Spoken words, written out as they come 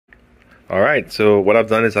Alright, so what I've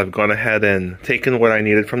done is I've gone ahead and taken what I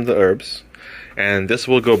needed from the herbs, and this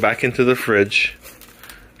will go back into the fridge,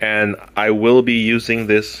 and I will be using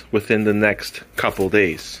this within the next couple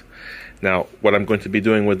days. Now, what I'm going to be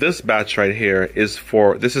doing with this batch right here is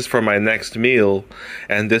this is for my next meal,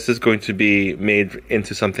 and this is going to be made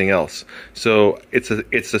into something else. So it's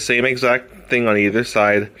the same exact thing on either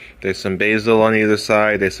side. There's some basil on either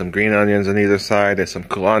side, there's some green onions on either side, there's some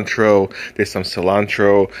culantro, there's some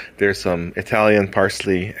cilantro, there's some Italian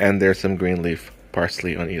parsley, and there's some green leaf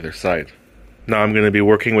parsley on either side. Now I'm going to be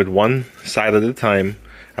working with one side at a time.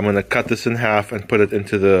 I'm going to cut this in half and put it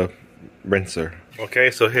into the rinser.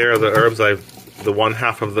 Okay, so here are the herbs. The one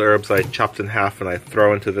half of the herbs I chopped in half and I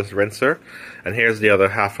throw into this rinser. And here's the other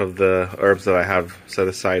half of the herbs that I have set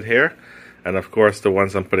aside here. And of course the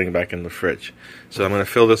ones I'm putting back in the fridge. So I'm going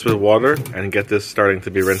to fill this with water and get this starting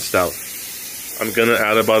to be rinsed out. I'm going to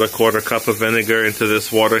add about a 1/4 cup of vinegar into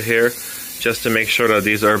this water here, just to make sure that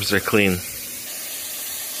these herbs are clean.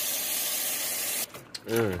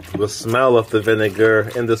 The smell of the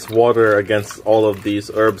vinegar in this water against all of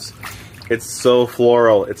these herbs, it's so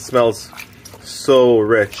floral. It smells so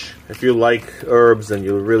rich. If you like herbs and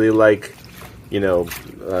you really like,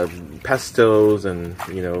 pestos and,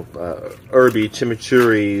 herby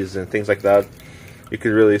chimichurris and things like that, you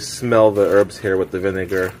could really smell the herbs here with the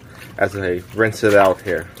vinegar as I rinse it out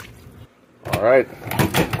here. Alright.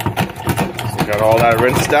 So got all that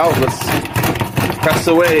rinsed out. Let's press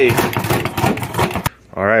away.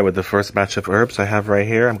 Alright, with the first batch of herbs I have right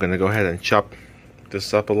here, I'm going to go ahead and chop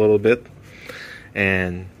this up a little bit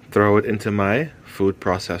and throw it into my food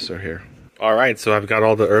processor here. Alright, so I've got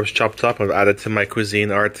all the herbs chopped up. I've added to my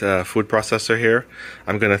Cuisinart food processor here.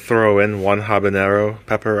 I'm going to throw in 1 habanero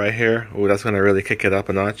pepper right here. Ooh, that's going to really kick it up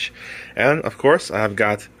a notch. And of course, I've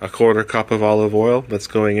got a 1/4 cup of olive oil that's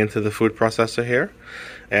going into the food processor here.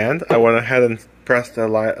 And I went ahead and pressed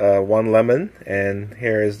 1 lemon, and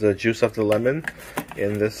here is the juice of the lemon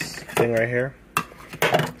in this thing right here.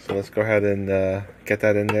 So let's go ahead and get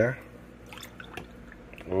that in there.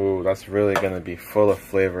 Ooh, that's really going to be full of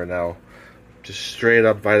flavor now. Just straight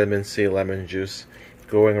up vitamin C lemon juice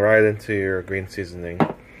going right into your green seasoning.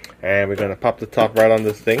 And we're going to pop the top right on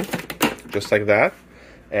this thing, just like that.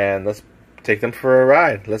 And let's take them for a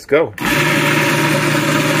ride. Let's go.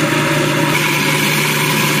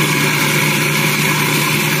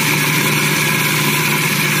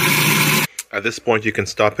 At this point you can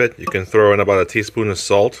stop it. You can throw in about a teaspoon of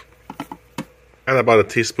salt and about a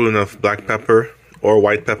teaspoon of black pepper or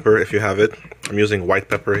white pepper if you have it. I'm using white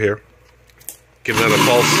pepper here. Give that a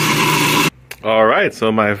pulse. Alright,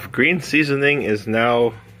 so my green seasoning is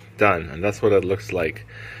now done, and that's what it looks like.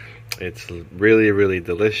 It's really, really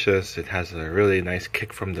delicious. It has a really nice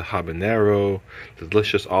kick from the habanero,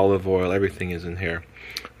 delicious olive oil, everything is in here.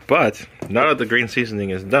 But now that the green seasoning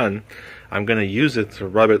is done, I'm going to use it to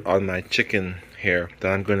rub it on my chicken here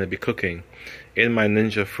that I'm going to be cooking in my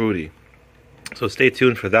Ninja Foodi. So stay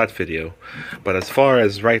tuned for that video. But as far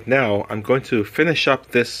as right now, I'm going to finish up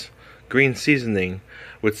this green seasoning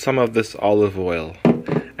with some of this olive oil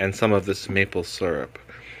and some of this maple syrup.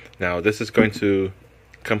 Now this is going to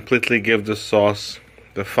completely give the sauce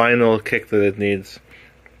the final kick that it needs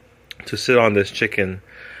to sit on this chicken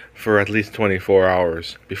for at least 24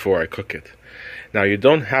 hours before I cook it. Now you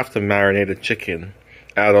don't have to marinate a chicken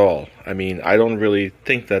at all. I mean, I don't really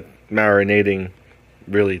think that marinating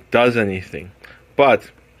really does anything.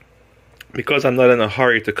 But because I'm not in a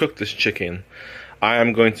hurry to cook this chicken, I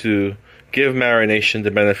am going to give marination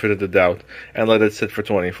the benefit of the doubt and let it sit for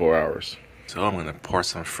 24 hours. So I'm going to pour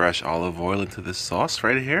some fresh olive oil into this sauce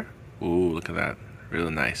right here. Ooh, look at that.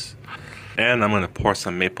 Really nice. And I'm going to pour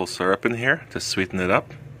some maple syrup in here to sweeten it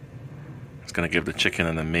up. It's going to give the chicken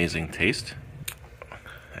an amazing taste.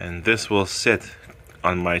 And this will sit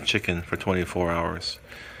on my chicken for 24 hours.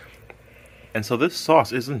 And so this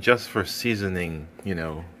sauce isn't just for seasoning,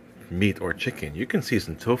 meat or chicken. You can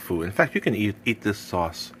season tofu. In fact, you can eat this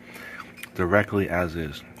sauce directly as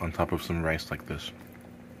is on top of some rice like this.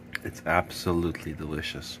 It's absolutely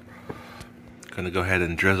delicious. Gonna go ahead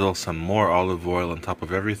and drizzle some more olive oil on top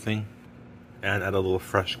of everything and add a little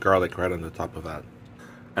fresh garlic right on the top of that.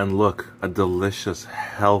 And look, a delicious,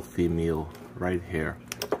 healthy meal right here.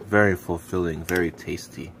 Very fulfilling, very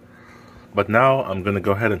tasty. But now I'm gonna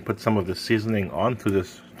go ahead and put some of the seasoning onto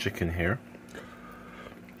this chicken here.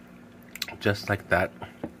 Just like that.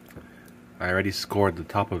 I already scored the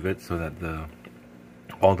top of it so that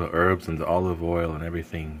all the herbs and the olive oil and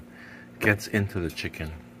everything gets into the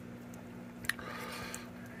chicken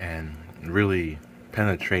and really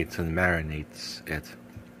penetrates and marinates it.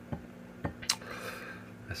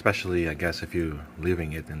 especially I guess if you're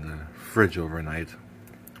leaving it in the fridge overnight.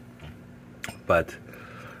 But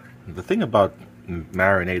the thing about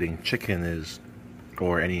marinating chicken is,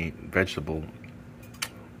 or any vegetable,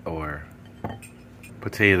 or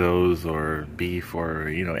potatoes, or beef, or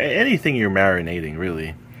anything you're marinating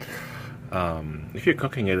really, if you're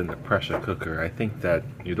cooking it in the pressure cooker, I think that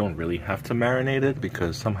you don't really have to marinate it,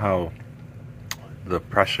 because somehow the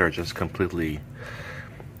pressure just completely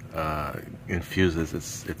infuses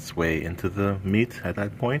its way into the meat at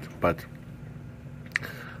that point. But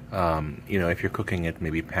if you're cooking it,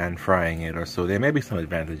 maybe pan frying it or so, there may be some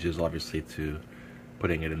advantages obviously to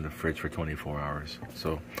putting it in the fridge for 24 hours.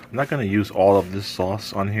 So I'm not going to use all of this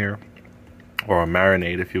sauce on here, or a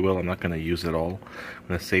marinade if you will. I'm not going to use it all. I'm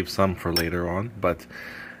going to save some for later on, but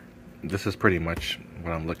this is pretty much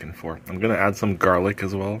what I'm looking for. I'm going to add some garlic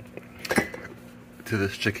as well to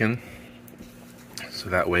this chicken, so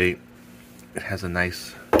that way it has a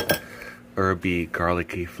nice herby,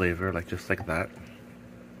 garlicky flavor, just like that.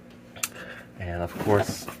 And of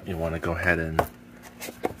course, you want to go ahead and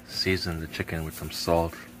season the chicken with some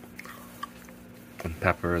salt and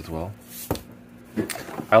pepper as well.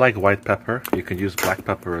 I like white pepper. You can use black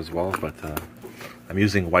pepper as well, but I'm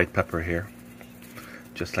using white pepper here,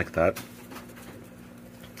 just like that.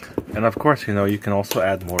 And of course, you can also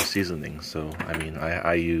add more seasonings. So I mean,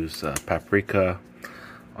 I use paprika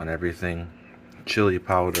on everything, chili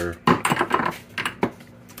powder,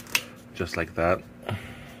 just like that.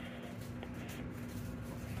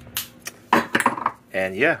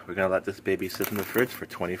 And yeah, we're gonna let this baby sit in the fridge for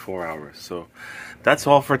 24 hours. So that's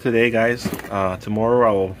all for today, guys. Tomorrow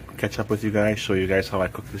I will catch up with you guys, show you guys how I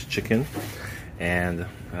cook this chicken. And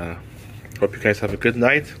hope you guys have a good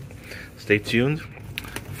night. Stay tuned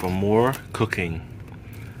for more cooking.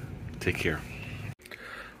 Take care.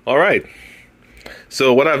 All right.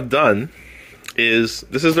 So what I've done is,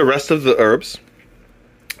 this is the rest of the herbs.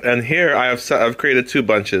 And here I've created two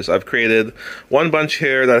bunches. I've created one bunch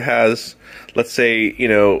here that has, let's say,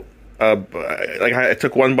 I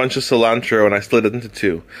took one bunch of cilantro and I split it into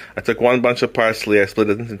two. I took one bunch of parsley, I split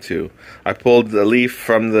it into two. I pulled the leaf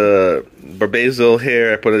from the basil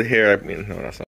here, I put it here. No, that's not.